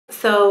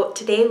So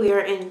today we are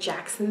in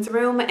Jackson's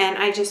room, and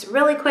I just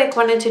really quick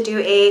wanted to do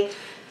a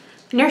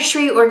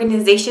nursery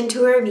organization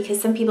tour because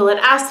some people had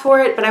asked for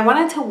it, but I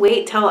wanted to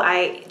wait till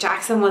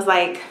Jackson was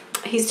like,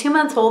 he's 2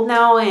 months old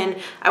now, and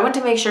I want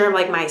to make sure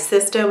like my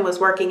system was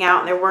working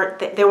out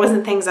and there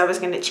wasn't things I was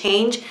going to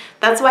change.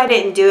 That's why I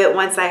didn't do it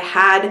once I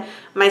had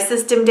my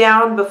system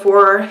down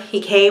before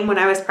he came when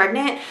I was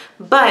pregnant,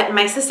 but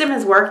my system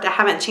has worked. I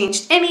haven't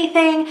changed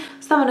anything,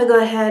 so I'm going to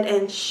go ahead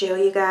and show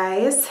you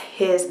guys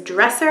his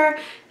dresser,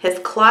 his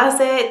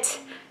closet,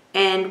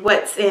 and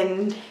what's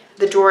in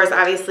the drawers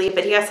obviously,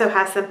 but he also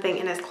has something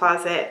in his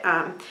closet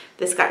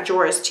that's got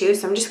drawers too,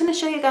 so I'm just going to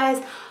show you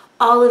guys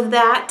all of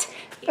that.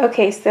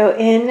 Okay, so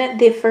in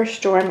the first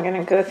drawer I'm going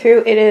to go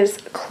through, it is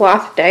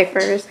cloth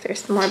diapers. There's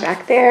some more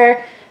back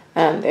there.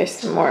 There's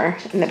some more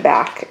in the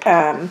back.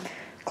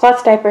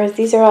 Cloth diapers,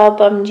 these are all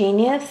Bum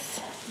Genius.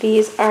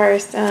 These are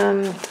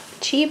some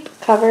cheap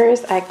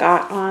covers I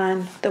got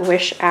on the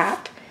Wish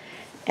app,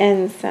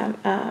 and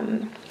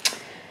some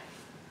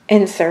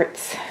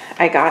inserts.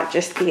 I got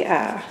just the,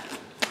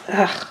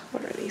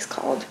 what are these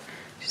called?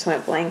 Just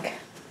went blank.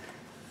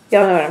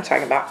 Y'all know what I'm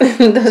talking about.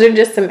 Those are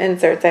just some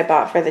inserts I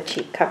bought for the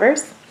cheap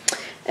covers.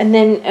 And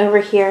then over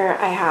here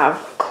I have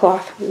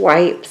cloth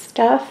wipe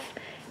stuff.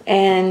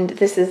 And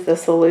this is the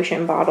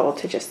solution bottle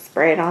to just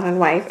spray it on and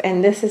wipe.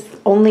 And this is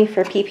only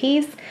for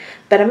PPs.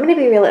 But I'm going to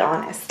be really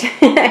honest.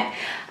 I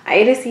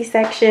had a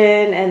C-section,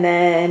 and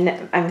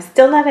then I'm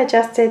still not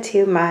adjusted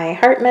to my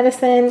heart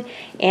medicine.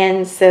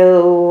 And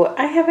so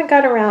I haven't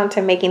got around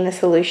to making the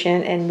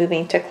solution and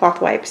moving to cloth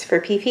wipes for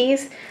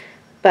PPs.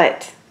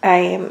 But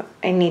I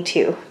need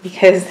to,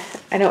 because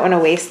I don't want to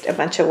waste a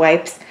bunch of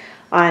wipes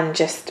on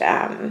just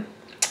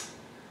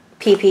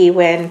PP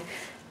when,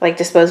 like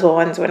disposable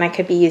ones, when I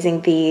could be using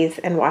these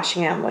and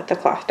washing them with the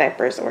cloth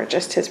diapers or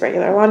just his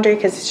regular laundry,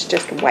 because it's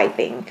just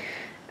wiping.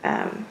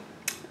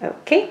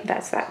 Okay,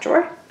 that's that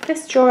drawer.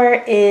 This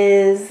drawer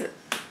is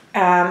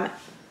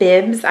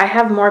bibs. I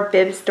have more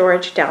bib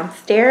storage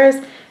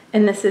downstairs,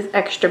 and this is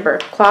extra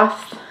burp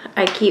cloth.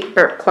 I keep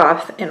burp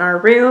cloth in our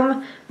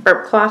room,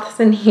 burp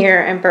cloths in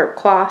here, and burp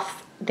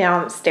cloths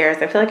downstairs.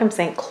 I feel like I'm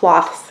saying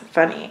cloths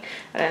funny.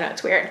 I don't know,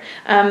 it's weird.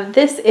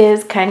 This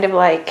is kind of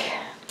like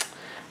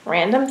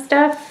random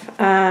stuff.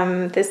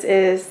 This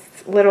is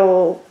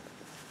little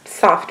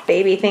soft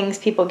baby things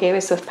people gave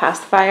us with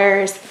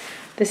pacifiers.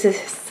 This is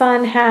his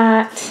sun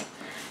hat.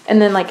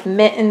 And then like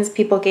mittens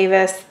people gave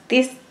us.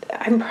 These,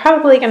 I'm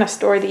probably going to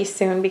store these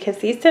soon because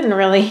these didn't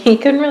really, he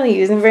couldn't really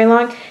use them very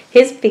long.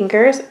 His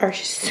fingers are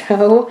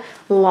so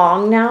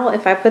long now.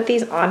 If I put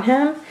these on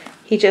him,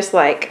 he just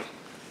like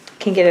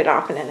can get it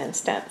off in an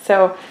instant.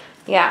 So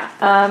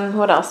yeah,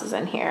 what else is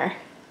in here?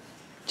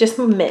 Just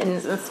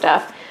mittens and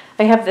stuff.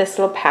 I have this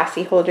little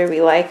passy holder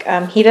we like.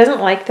 He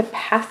doesn't like the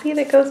passy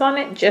that goes on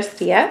it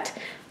just yet,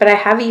 but I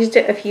have used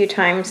it a few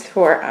times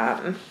for,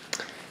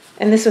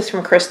 and this was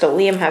from Crystal.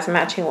 Liam has a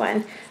matching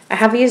one. I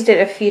have used it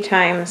a few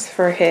times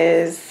for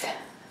his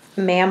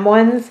ma'am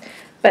ones,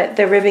 but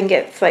the ribbon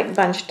gets like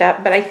bunched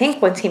up. But I think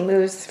once he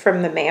moves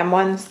from the ma'am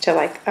ones to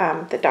like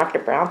the Dr.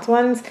 Brown's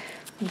ones,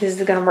 this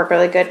is going to work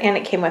really good. And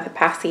it came with a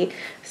passy.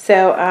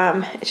 So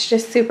it's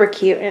just super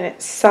cute, and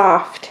it's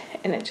soft,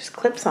 and it just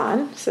clips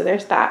on. So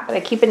there's that. But I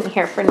keep it in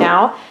here for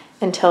now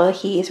until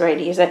he's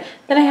ready to use it.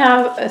 Then I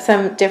have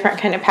some different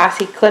kind of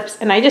passy clips,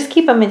 and I just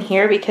keep them in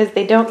here because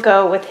they don't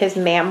go with his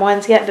ma'am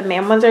ones yet. The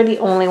ma'am ones are the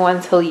only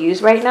ones he'll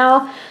use right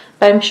now,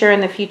 but I'm sure in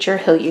the future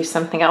he'll use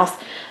something else.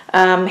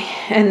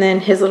 And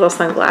then his little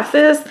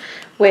sunglasses,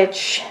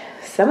 which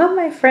some of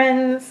my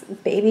friends'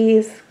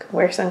 babies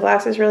wear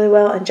sunglasses really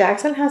well, and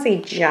Jackson has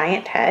a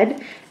giant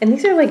head, and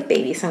these are like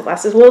baby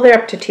sunglasses. Well, they're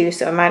up to 2,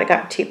 so it might have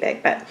gotten too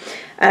big, but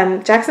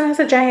Jackson has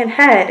a giant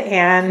head,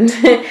 and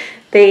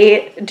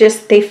they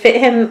fit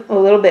him a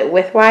little bit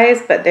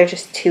widthwise, but they're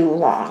just too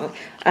long.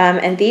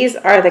 And these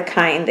are the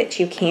kind that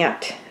you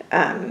can't,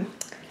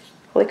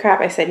 holy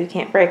crap, I said you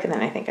can't break, and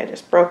then I think I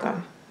just broke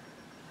them.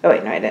 Oh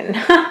wait, no I didn't.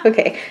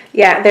 Okay,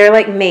 yeah, they're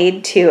like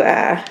made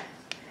to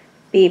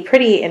be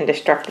pretty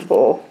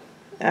indestructible.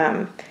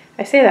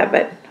 I say that,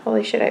 but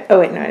holy shit, oh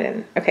wait, no I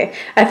didn't. Okay,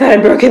 I thought I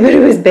broke it, but it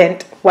was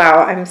bent.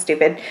 Wow, I'm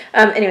stupid.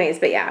 Anyways,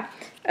 but yeah,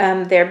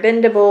 they're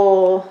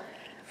bendable,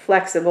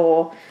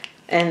 flexible,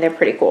 and they're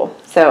pretty cool.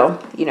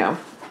 So, you know,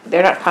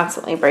 they're not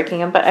constantly breaking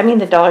them. But, I mean,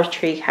 the Dollar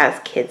Tree has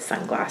kids'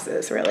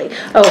 sunglasses, really.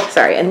 Oh,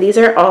 sorry. And these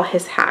are all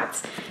his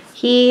hats.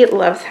 He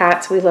loves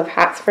hats. We love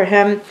hats for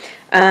him.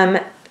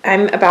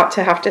 I'm about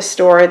to have to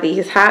store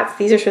these hats.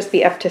 These are supposed to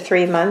be up to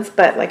 3 months.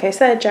 But, like I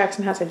said,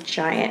 Jackson has a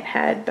giant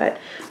head. But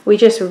we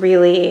just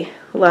really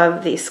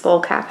love these skull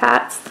cap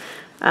hats.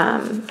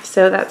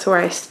 So that's where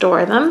I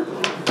store them.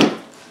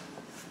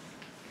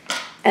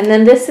 And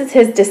then this is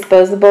his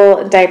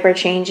disposable diaper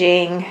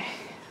changing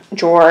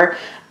drawer.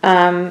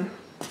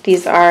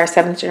 These are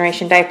 7th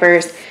generation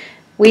diapers.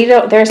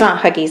 There's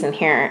not Huggies in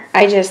here.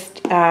 I just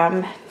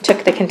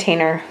took the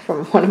container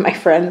from one of my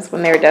friends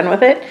when they were done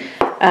with it.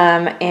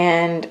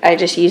 and I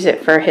just use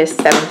it for his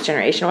 7th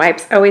generation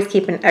wipes. I always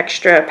keep an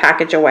extra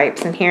package of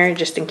wipes in here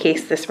just in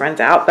case this runs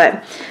out.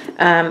 But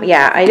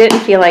yeah, I didn't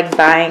feel like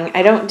buying.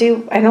 I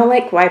don't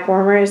like wipe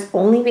warmers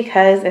only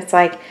because it's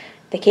like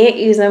they can't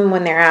use them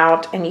when they're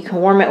out, and you can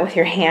warm it with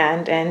your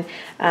hand. And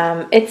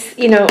it's,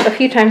 you know, a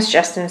few times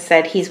Justin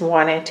said he's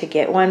wanted to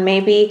get one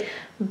maybe,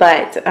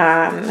 but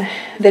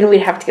then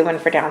we'd have to get one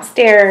for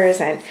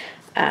downstairs. And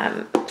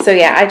so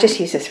yeah, I just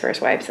use this for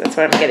his wipes. That's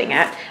what I'm getting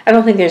at. I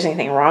don't think there's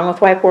anything wrong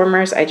with wipe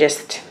warmers. I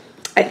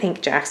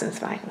think Jackson's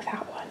fine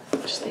without one.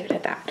 I'll just leave it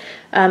at that.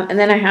 And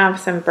then I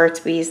have some Burt's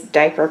Bees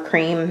diaper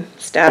cream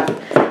stuff,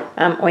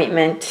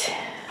 ointment,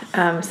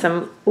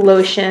 some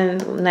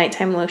lotion,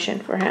 nighttime lotion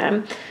for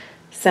him,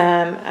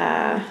 some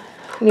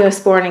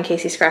Neosporin in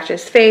case he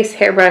scratches his face,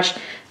 hairbrush,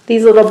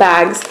 these little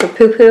bags for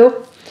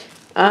poo-poo,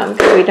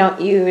 because we don't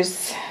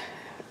use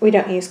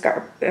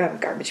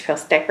garbage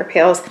pails, diaper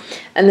pails.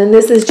 And then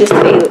this is just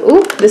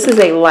this is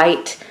a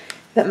light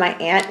that my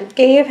aunt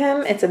gave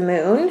him. It's a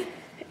moon.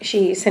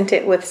 She sent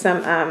it with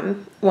some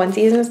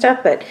onesies and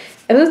stuff, but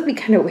it would be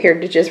kind of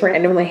weird to just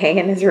randomly hang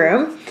in his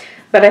room.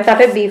 But I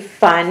thought it'd be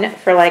fun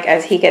for, like,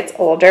 as he gets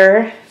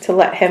older, to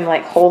let him,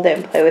 like, hold it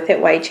and play with it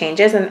while he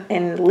changes. And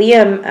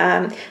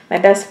Liam, my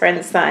best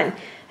friend's son,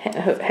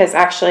 has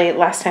actually,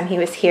 last time he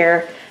was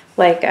here,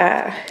 like,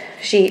 I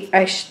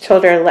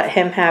told her to let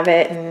him have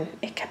it, and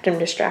it kept him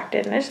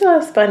distracted. And I just thought it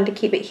was fun to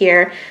keep it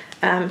here,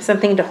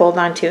 something to hold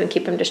on to and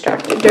keep him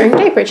distracted during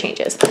diaper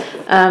changes.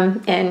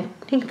 And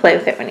he can play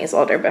with it when he's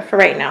older, but for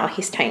right now,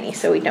 he's tiny,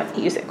 so we don't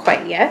use it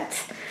quite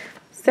yet.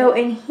 So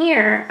in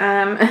here,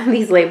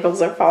 these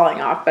labels are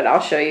falling off, but I'll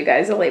show you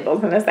guys the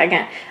labels in a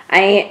second.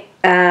 I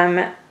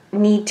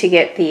need to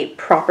get the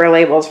proper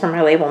labels from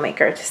my label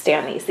maker to stay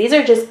on these. These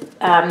are just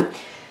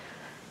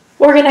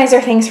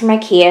organizer things from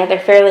IKEA. They're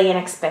fairly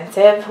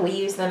inexpensive. We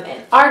use them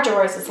in our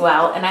drawers as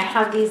well, and I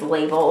have these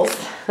labels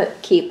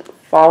that keep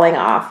falling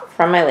off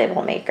from my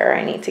label maker.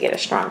 I need to get a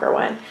stronger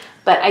one,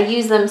 but I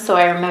use them so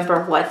I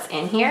remember what's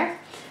in here.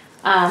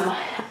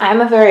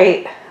 I'm a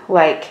very,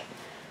 like,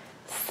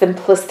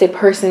 simplistic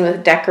person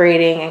with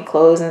decorating and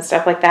clothes and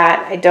stuff like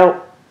that. I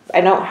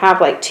don't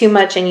have, like, too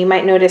much, and you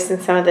might notice in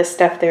some of this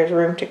stuff there's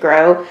room to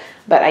grow,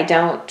 but I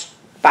don't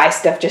buy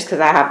stuff just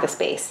because I have the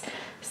space.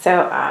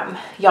 So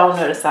y'all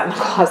notice that in the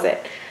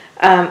closet.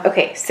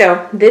 Okay,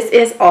 so this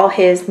is all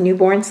his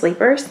newborn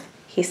sleepers.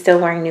 He's still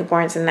wearing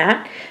newborns in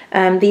that.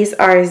 These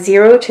are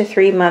 0 to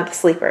 3 month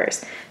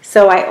sleepers.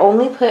 So I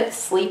only put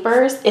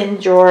sleepers in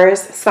drawers,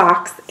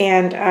 socks,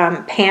 and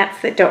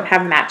pants that don't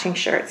have matching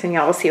shirts. And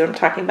y'all will see what I'm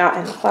talking about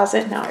in the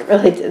closet. Now I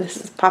really did. This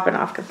is popping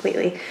off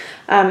completely.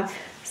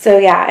 So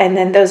yeah, and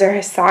then those are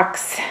his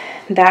socks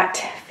that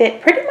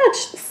fit pretty much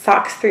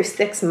socks through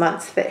 6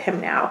 months fit him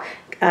now.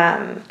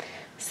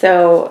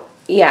 So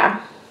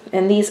yeah,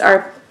 and these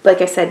are,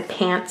 like I said,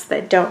 pants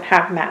that don't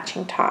have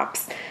matching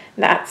tops.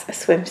 That's a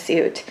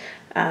swimsuit.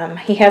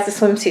 He has a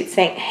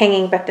swimsuit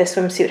hanging, but the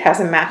swimsuit has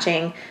a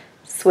matching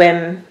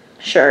swim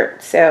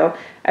shirt. So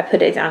I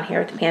put it down here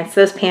with the pants.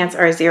 Those pants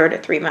are 0 to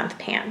 3 month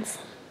pants.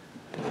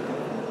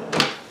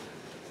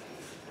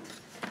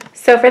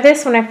 So for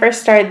this, when I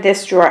first started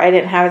this drawer, I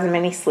didn't have as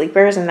many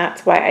sleepers, and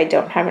that's why I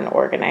don't have an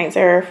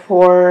organizer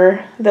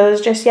for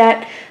those just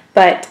yet.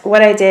 But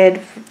what I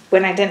did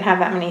when I didn't have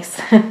that many,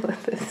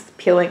 with this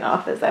peeling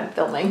off as I'm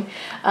filming,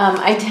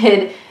 I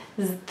did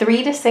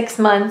 3 to 6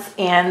 months,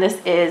 and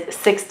this is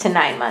 6 to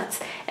 9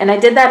 months. And I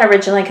did that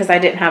originally because I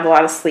didn't have a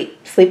lot of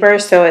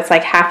sleepers, so it's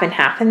like half and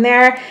half in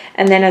there.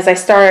 And then as I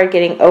started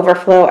getting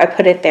overflow, I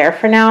put it there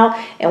for now.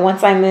 And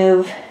once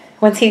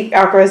he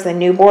outgrows the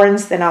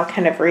newborns, then I'll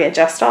kind of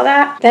readjust all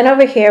that. Then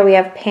over here we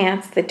have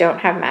pants that don't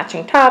have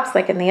matching tops,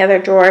 like in the other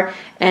drawer.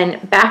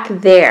 And back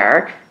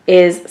there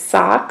is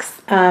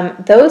socks.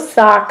 Those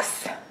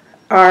socks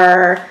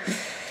are,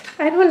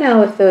 I don't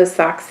know if those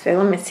socks fit.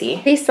 Let me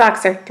see. These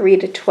socks are 3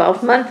 to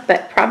 12 months,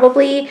 but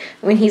probably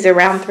when he's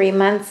around 3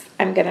 months,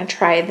 I'm gonna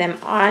try them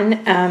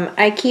on.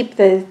 I keep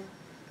the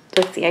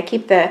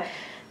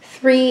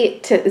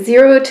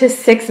 0 to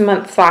 6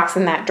 month socks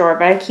in that drawer,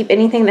 but I keep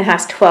anything that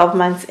has 12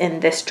 months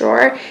in this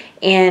drawer.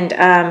 And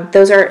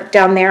those are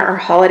down there are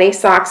holiday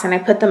socks, and I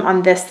put them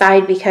on this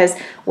side because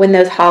when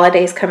those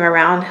holidays come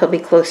around, he'll be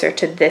closer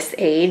to this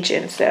age.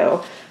 And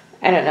so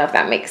I don't know if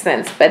that makes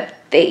sense, but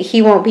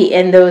he won't be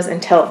in those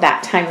until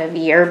that time of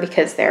year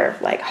because they're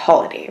like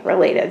holiday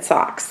related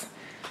socks.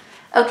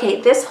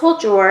 Okay, this whole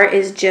drawer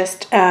is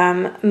just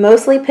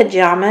mostly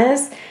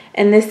pajamas,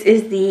 and this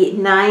is the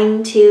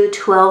 9 to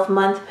 12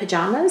 month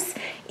pajamas.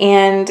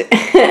 And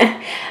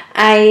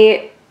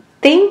I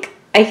think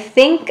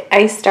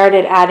I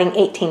started adding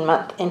 18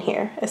 month in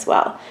here as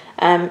well.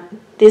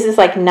 This is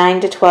like 9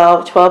 to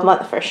 12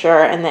 month for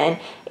sure, and then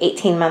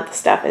 18 month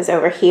stuff is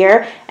over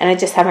here, and I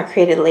just haven't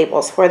created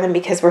labels for them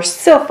because we're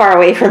so far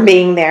away from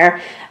being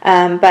there.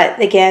 But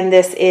again,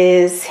 this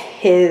is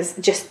his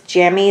just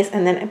jammies,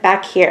 and then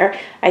back here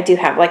I do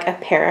have like a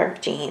pair of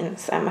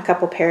jeans, a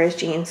couple pairs of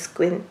jeans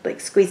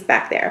squeezed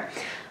back there.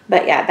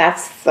 But yeah,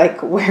 that's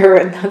like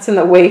that's in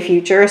the way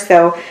future.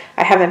 So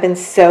I haven't been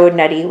so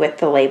nutty with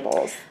the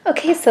labels.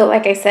 Okay, so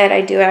like I said,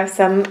 I do have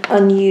some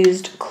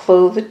unused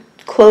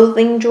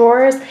clothing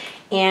drawers.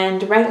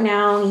 And right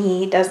now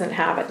he doesn't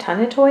have a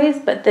ton of toys,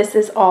 but this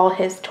is all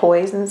his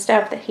toys and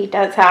stuff that he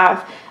does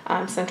have.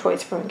 Some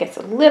toys for when he gets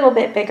a little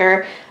bit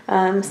bigger,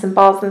 some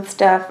balls and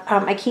stuff.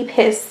 I keep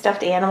his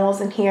stuffed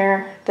animals in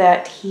here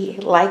that he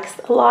likes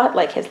a lot,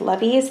 like his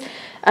loveys.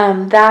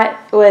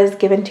 That was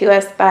given to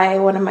us by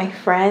one of my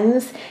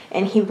friends,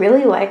 and he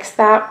really likes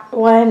that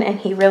one,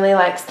 and he really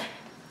likes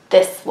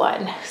this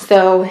one.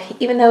 So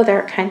even though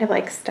they're kind of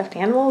like stuffed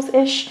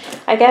animals-ish,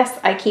 I guess,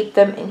 I keep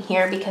them in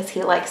here because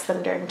he likes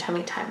them during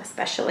tummy time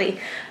especially.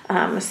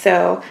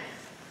 So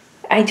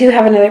I do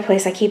have another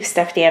place I keep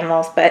stuffed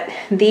animals, but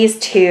these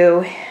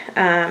two,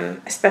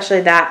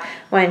 especially that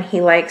one,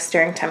 he likes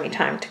during tummy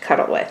time to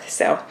cuddle with.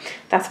 So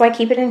that's why I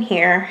keep it in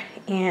here.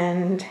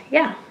 And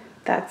yeah,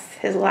 that's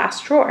his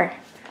last drawer.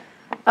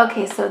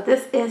 Okay, so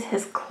this is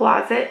his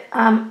closet.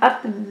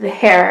 Up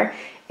there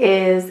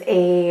is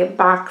a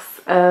box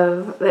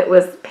that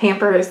was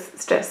Pampers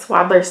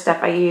Swaddler stuff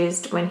I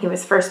used when he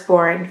was first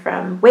born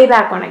from way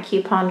back when I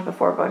couponed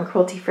before going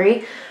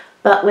cruelty-free.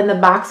 But when the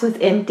box was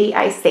empty,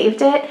 I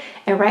saved it.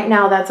 And right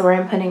now that's where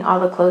I'm putting all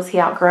the clothes he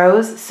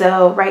outgrows.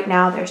 So right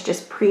now there's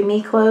just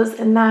preemie clothes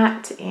in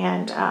that.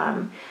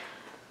 And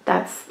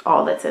that's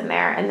all that's in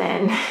there. And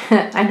then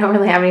I don't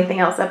really have anything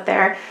else up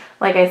there.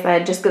 Like I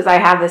said, just because I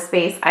have the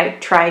space, I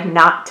try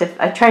not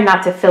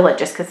to fill it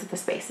just because the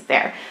space is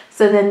there.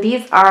 So then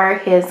these are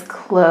his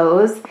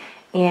clothes.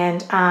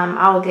 And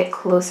I'll get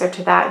closer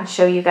to that and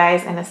show you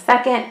guys in a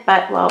second.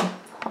 But, well,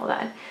 hold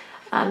on.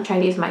 I'm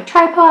trying to use my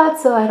tripod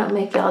so I don't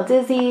make y'all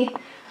dizzy.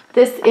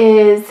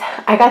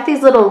 I got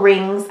these little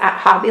rings at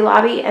Hobby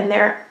Lobby, and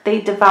they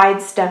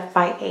divide stuff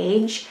by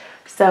age.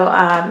 So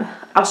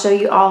I'll show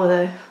you all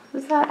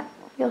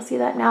you'll see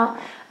that now.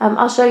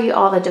 I'll show you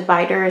all the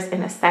dividers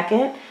in a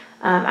second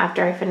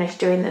after I finish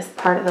doing this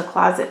part of the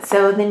closet.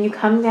 So then you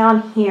come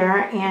down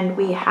here and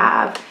we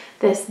have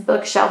this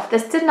bookshelf.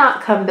 This did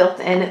not come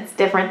built in. It's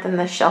different than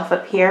the shelf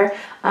up here.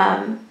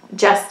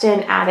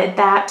 Justin added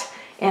that.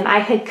 And I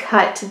had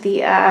cut the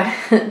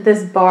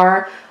this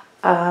bar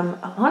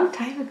a long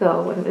time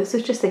ago when this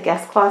was just a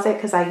guest closet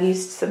because I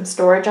used some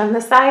storage on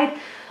the side.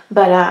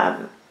 But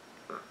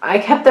I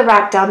kept the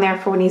rack down there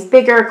for when he's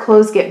bigger.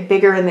 Clothes get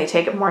bigger and they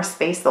take up more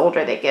space the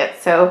older they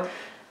get. So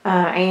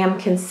I am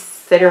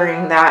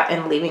considering that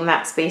and leaving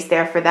that space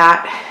there for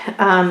that.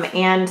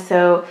 And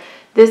so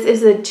this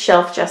is a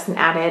shelf Justin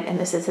added, and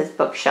this is his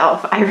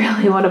bookshelf. I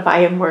really want to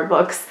buy him more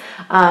books.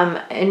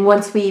 And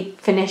once we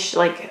finish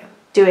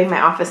doing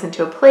my office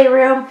into a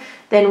playroom,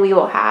 then we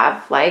will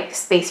have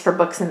space for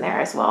books in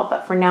there as well.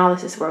 But for now,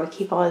 this is where we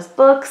keep all his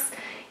books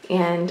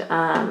and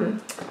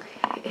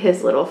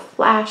his little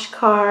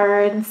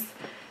flashcards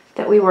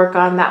that we work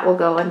on. That will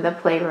go in the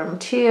playroom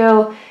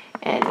too.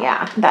 And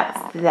yeah,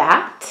 that's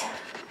that.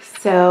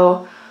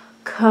 So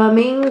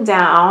coming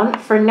down,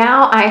 for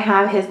now I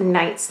have his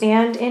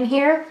nightstand in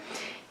here,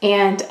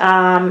 and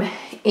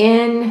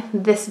in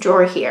this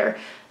drawer here,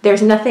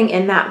 there's nothing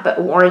in that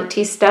but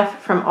warranty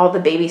stuff from all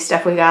the baby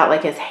stuff we got,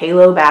 like his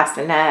Halo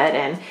bassinet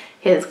and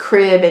his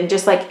crib and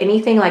just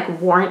anything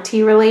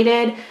warranty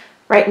related.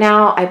 Right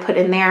now I put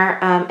in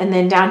there. And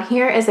then down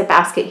here is a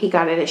basket he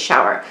got at his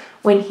shower.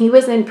 When he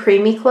was in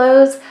preemie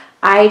clothes,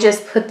 I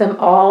just put them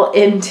all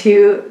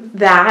into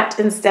that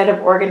instead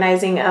of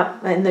organizing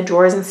up in the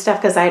drawers and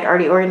stuff because I had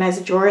already organized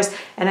the drawers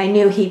and I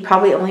knew he'd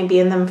probably only be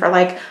in them for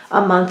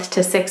a month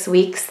to 6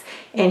 weeks.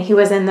 And he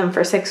was in them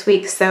for 6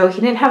 weeks, so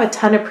he didn't have a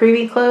ton of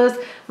preemie clothes.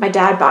 My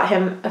dad bought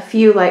him a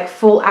few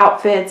full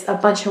outfits, a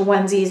bunch of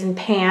onesies and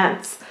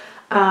pants,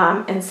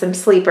 and some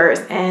sleepers.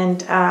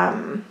 And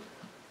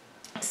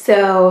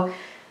so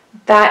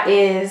that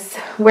is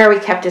where we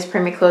kept his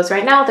preemie clothes.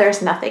 Right now,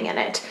 there's nothing in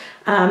it.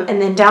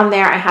 And then down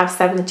there, I have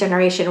 7th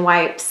generation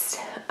wipes,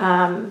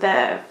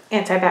 the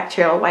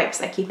antibacterial wipes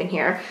I keep in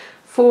here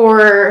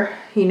for,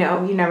 you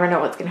never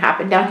know what's going to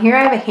happen. Down here,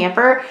 I have a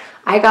hamper.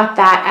 I got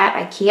that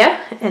at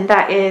IKEA, and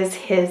that is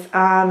his,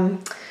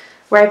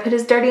 where I put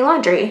his dirty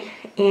laundry.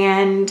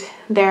 And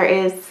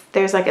there's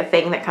a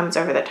thing that comes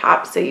over the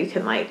top so you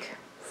can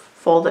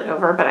fold it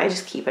over, but I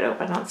just keep it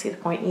open. I don't see the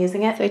point in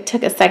using it. So I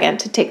took a second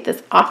to take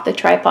this off the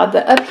tripod,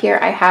 but up here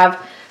I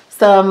have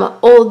some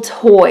old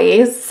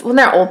toys. Well,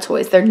 they're old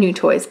toys, they're new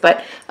toys,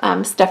 but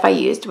stuff I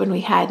used when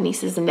we had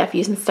nieces and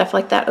nephews and stuff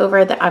like that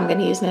over that I'm going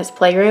to use in his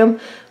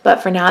playroom.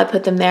 But for now I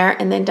put them there.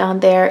 And then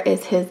down there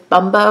is his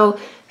Bumbo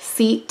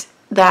seat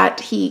that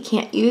he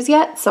can't use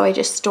yet, so I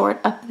just store it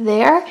up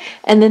there.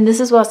 And then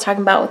this is what I was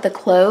talking about with the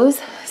clothes.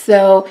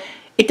 So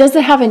it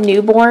doesn't have a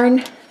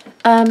newborn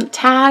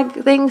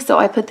tag thing, so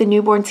I put the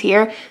newborns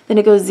here. Then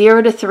it goes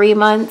 0 to 3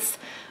 months,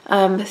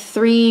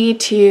 3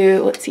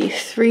 to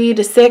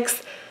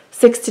 6,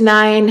 6 to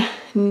 9,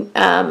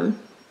 I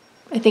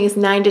think it's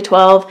 9 to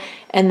 12,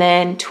 and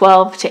then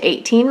 12 to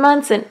 18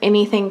 months, and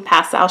anything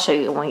past that I'll show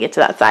you when we get to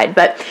that side.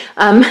 But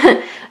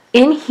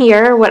in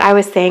here, what I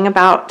was saying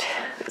about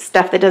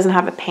stuff that doesn't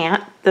have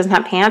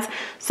pants.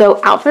 So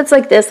outfits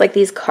like this, like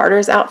these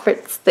Carter's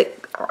outfits,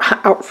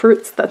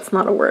 that's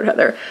not a word,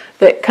 Heather,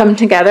 that come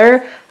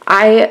together,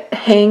 I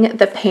hang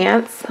the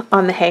pants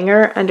on the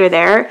hanger under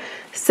there.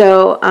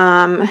 So,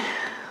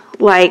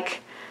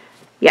 like,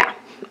 yeah,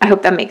 I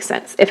hope that makes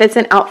sense. If it's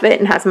an outfit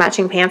and has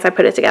matching pants, I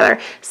put it together.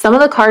 Some of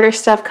the Carter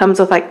stuff comes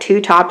with like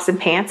 2 tops and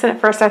pants. And at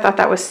first I thought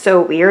that was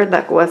so weird.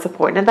 Like, what's the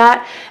point of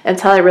that?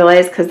 Until I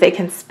realized because they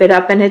can spit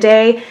up in a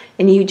day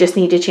and you just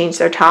need to change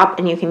their top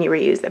and you can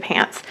reuse the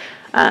pants.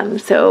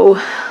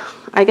 So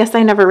I guess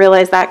I never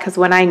realized that because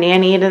when I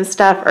nannied and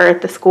stuff, or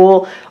at the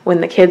school,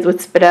 when the kids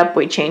would spit up,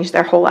 we changed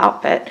their whole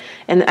outfit.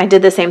 And I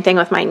did the same thing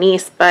with my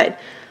niece. But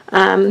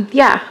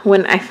yeah,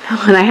 when I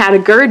had a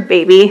GERD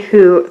baby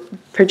who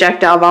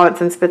projectile vomits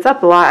and spits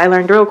up a lot, I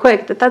learned real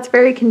quick that that's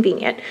very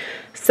convenient.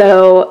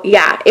 So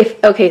yeah, if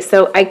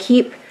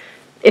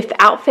the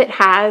outfit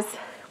has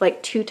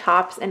like 2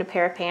 tops and a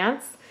pair of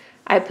pants,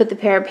 I put the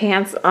pair of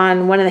pants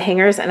on one of the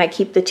hangers and I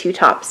keep the 2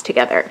 tops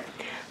together.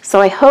 So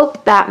I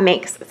hope that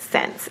makes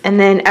sense. And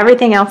then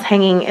everything else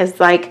hanging is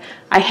like,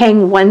 I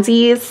hang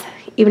onesies,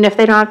 even if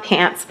they don't have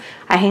pants.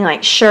 I hang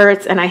like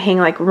shirts and I hang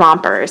like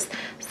rompers.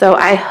 So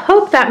I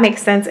hope that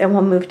makes sense, and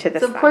we'll move to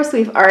this. So of course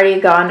we've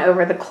already gone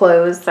over the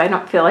clothes, so I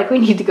don't feel like we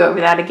need to go over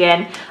that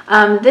again.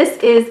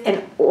 This is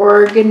an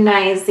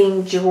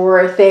organizing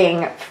drawer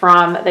thing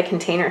from the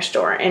Container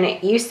Store, and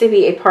it used to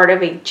be a part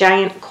of a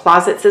giant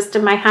closet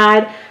system I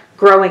had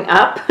growing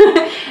up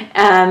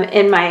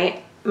in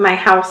my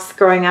house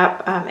growing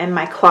up, in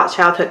my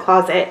childhood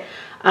closet.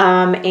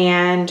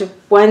 And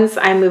once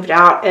I moved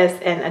out as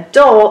an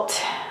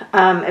adult,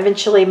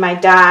 eventually my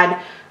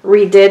dad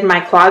redid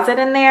my closet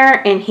in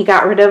there and he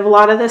got rid of a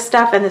lot of this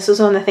stuff, and this was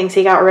one of the things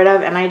he got rid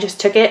of, and I just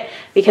took it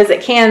because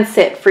it can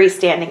sit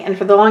freestanding. And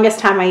for the longest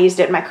time I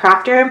used it in my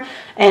craft room,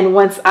 and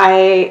once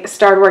I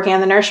started working on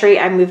the nursery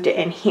I moved it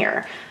in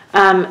here.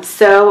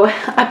 So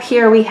up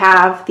here we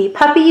have the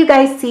puppy you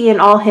guys see in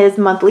all his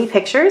monthly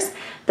pictures,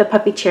 the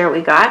puppy chair we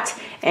got,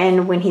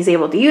 and when he's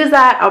able to use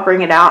that I'll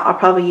bring it out. I'll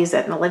probably use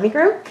it in the living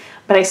room,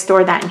 but I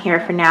stored that in here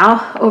for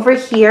now. Over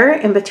here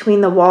in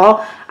between the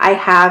wall I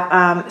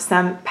have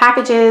some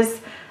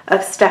packages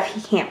of stuff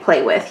he can't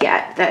play with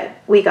yet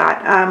that we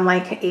got,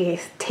 like a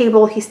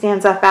table he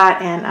stands up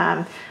at,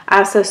 and I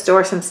also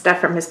store some stuff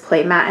from his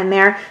play mat in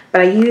there,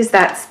 but I use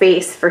that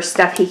space for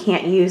stuff he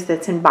can't use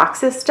that's in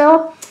boxes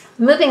still.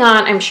 Moving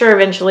on, I'm sure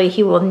eventually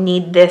he will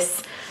need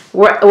this,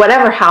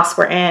 whatever house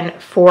we're in,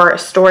 for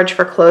storage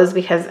for clothes,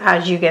 because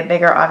as you get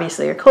bigger,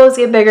 obviously your clothes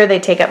get bigger, they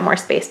take up more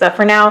space. But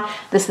for now,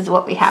 this is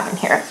what we have in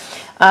here.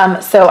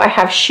 So I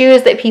have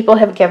shoes that people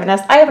have given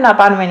us. I have not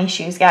bought them any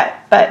shoes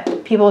yet,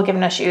 but people have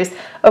given us shoes.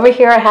 Over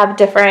here I have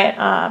different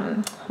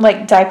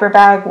like diaper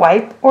bag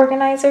wipe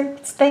organizer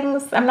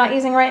things I'm not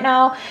using right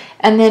now.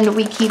 And then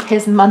we keep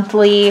his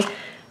monthly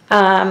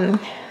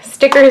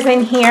stickers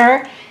in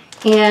here.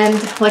 And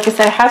like I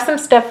said, I have some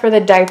stuff for the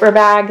diaper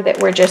bag that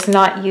we're just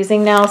not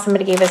using now.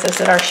 Somebody gave us this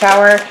at our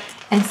shower,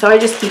 and so I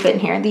just keep it in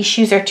here. These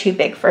shoes are too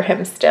big for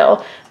him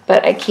still,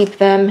 but I keep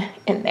them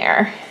in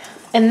there.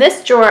 In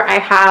this drawer I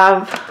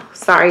have,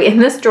 in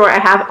this drawer I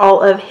have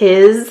all of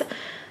his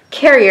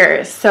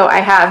carriers. So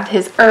I have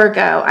his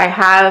Ergo, I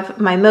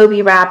have my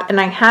Moby Wrap, and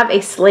I have a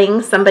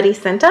sling somebody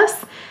sent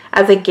us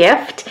as a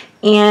gift.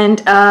 And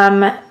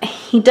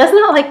he does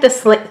not like the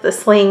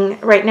sling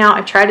right now.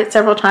 I've tried it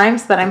several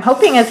times, but I'm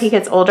hoping as he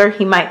gets older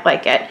he might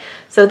like it.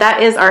 So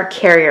that is our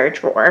carrier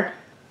drawer.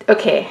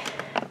 Okay,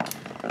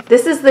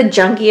 this is the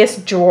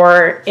junkiest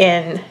drawer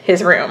in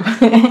his room.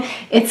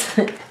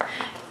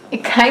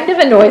 It kind of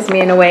annoys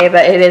me in a way,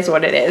 but it is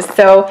what it is.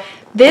 So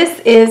this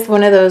is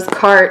one of those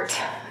cart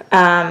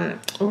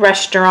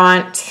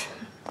restaurant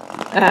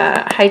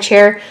high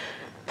chair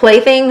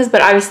playthings,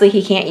 but obviously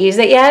he can't use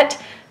it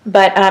yet.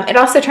 But it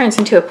also turns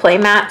into a play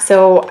mat,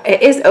 so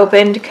it is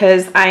opened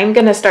because I'm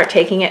going to start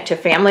taking it to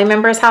family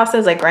members'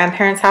 houses, like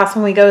grandparents' house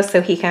when we go, so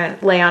he can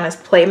lay on his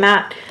play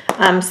mat.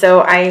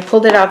 So I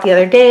pulled it out the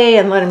other day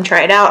and let him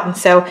try it out, and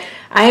so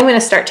I am going to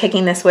start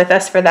taking this with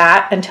us for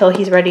that until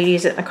he's ready to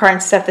use it in the car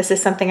and stuff. This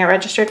is something I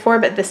registered for,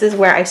 but this is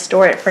where I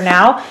store it for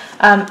now.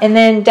 And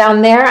then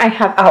down there I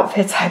have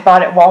outfits I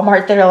bought at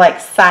Walmart that are like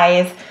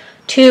size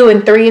 2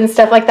 and 3 and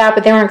stuff like that,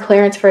 but they were on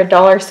clearance for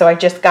 $1, so I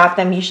just got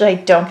them. Usually I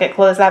don't get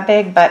clothes that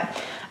big, but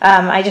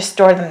I just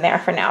store them there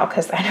for now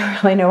because I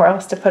don't really know where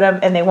else to put them,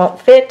 and they won't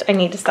fit. I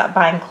need to stop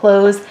buying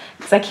clothes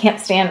because I can't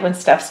stand when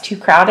stuff's too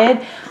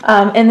crowded.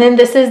 And then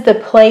this is the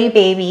play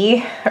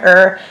baby,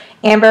 or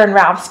Amber and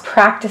Ralph's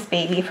practice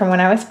baby from when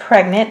I was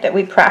pregnant, that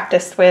we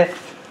practiced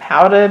with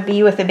how to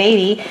be with a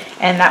baby,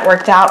 and that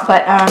worked out.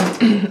 But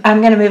I'm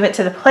going to move it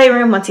to the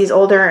playroom once he's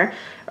older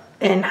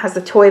and has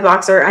the toy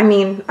box, or I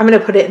mean, I'm going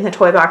to put it in the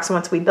toy box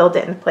once we build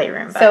it in the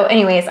playroom. So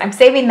anyways, I'm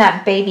saving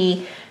that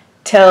baby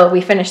till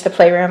we finish the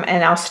playroom,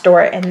 and I'll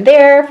store it in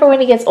there for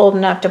when he gets old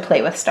enough to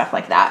play with stuff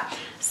like that.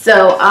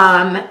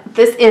 So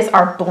this is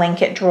our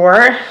blanket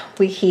drawer.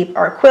 We keep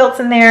our quilts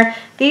in there.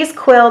 These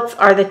quilts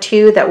are the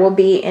two that will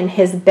be in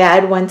his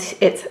bed once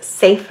it's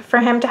safe for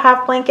him to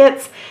have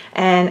blankets.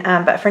 And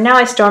but for now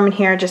I store them in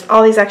here, just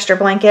all these extra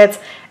blankets,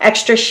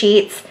 extra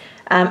sheets,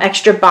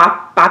 extra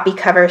boppy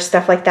covers,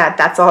 stuff like that.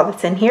 That's all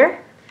that's in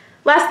here.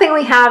 Last thing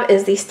we have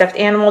is the stuffed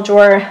animal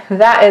drawer.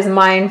 That is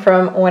mine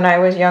from when I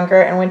was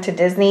younger and went to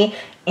Disney.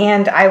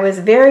 And I was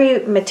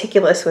very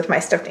meticulous with my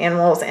stuffed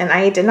animals and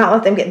I did not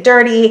let them get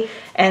dirty.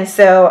 And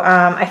so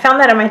I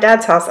found that at my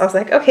dad's house. I was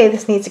like, okay,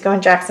 this needs to go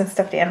in Jackson's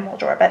stuffed animal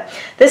drawer. But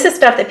this is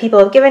stuff that people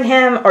have given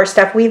him or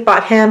stuff we've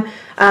bought him.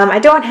 I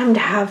don't want him to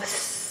have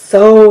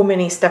so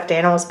many stuffed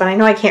animals, but I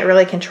know I can't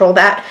really control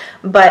that.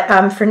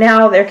 But for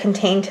now, they're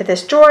contained to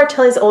this drawer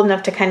till he's old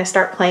enough to kind of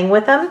start playing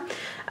with them.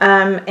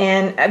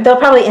 And they'll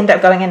probably end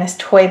up going in his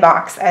toy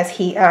box as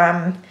he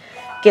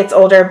gets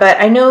older,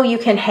 but I know you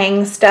can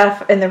hang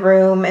stuff in the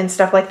room and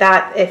stuff like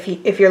that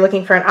if you're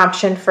looking for an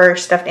option for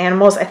stuffed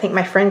animals. I think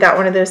my friend got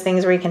one of those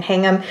things where you can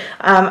hang them.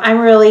 I'm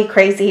really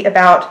crazy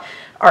about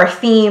our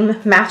theme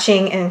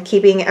matching and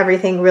keeping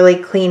everything really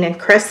clean and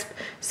crisp.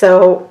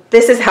 So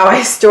this is how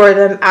I store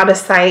them, out of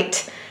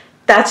sight.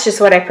 That's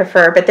just what I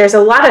prefer, but there's a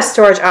lot of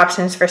storage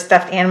options for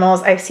stuffed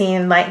animals. I've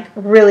seen like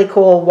really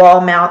cool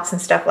wall mounts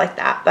and stuff like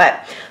that,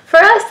 but for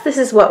us, this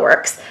is what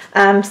works.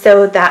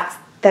 So that's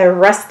the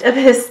rest of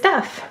his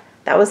stuff.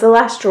 That was the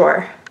last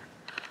drawer.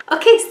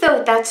 Okay,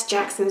 so that's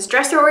Jackson's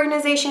dresser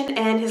organization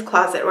and his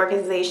closet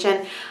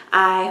organization.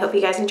 I hope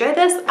you guys enjoyed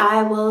this.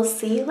 I will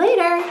see you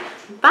later.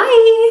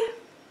 Bye!